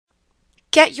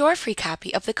Get your free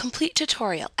copy of the complete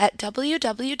tutorial at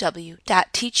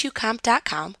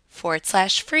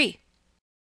www.teachucomp.com/free.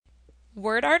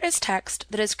 WordArt is text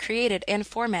that is created and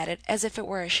formatted as if it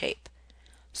were a shape.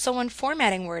 So when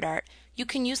formatting WordArt, you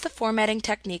can use the formatting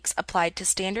techniques applied to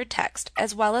standard text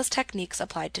as well as techniques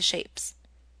applied to shapes.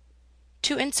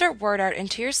 To insert WordArt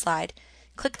into your slide,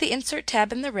 click the Insert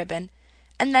tab in the ribbon,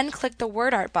 and then click the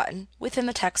WordArt button within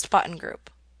the Text button group.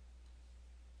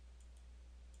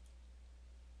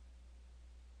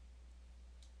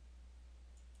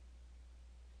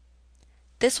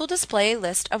 This will display a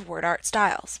list of WordArt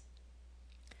styles.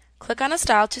 Click on a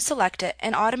style to select it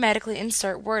and automatically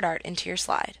insert WordArt into your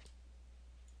slide.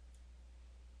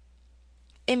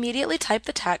 Immediately type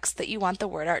the text that you want the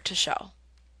WordArt to show.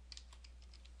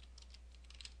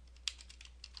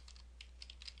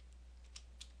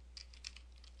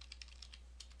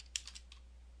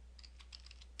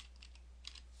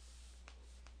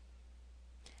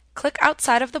 Click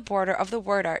outside of the border of the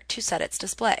WordArt to set its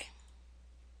display.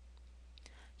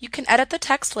 You can edit the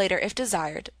text later if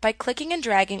desired by clicking and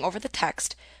dragging over the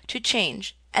text to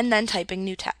change and then typing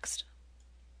new text.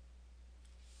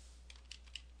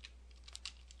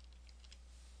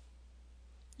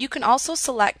 You can also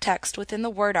select text within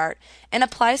the WordArt and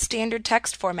apply standard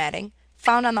text formatting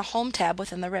found on the Home tab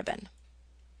within the ribbon.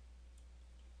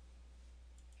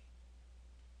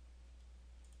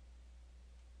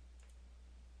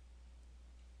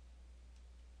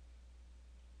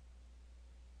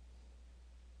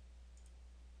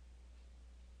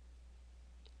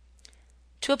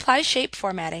 To apply shape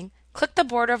formatting, click the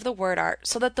border of the WordArt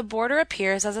so that the border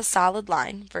appears as a solid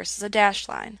line versus a dashed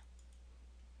line.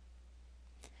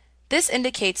 This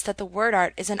indicates that the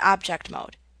WordArt is in object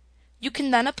mode. You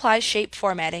can then apply shape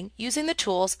formatting using the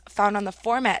tools found on the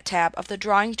Format tab of the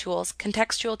Drawing Tools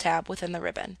Contextual tab within the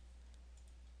ribbon.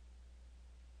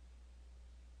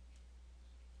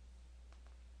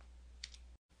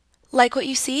 Like what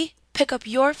you see? Pick up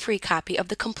your free copy of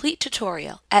the complete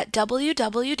tutorial at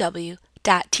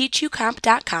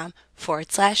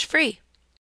www.teachucomp.com/free.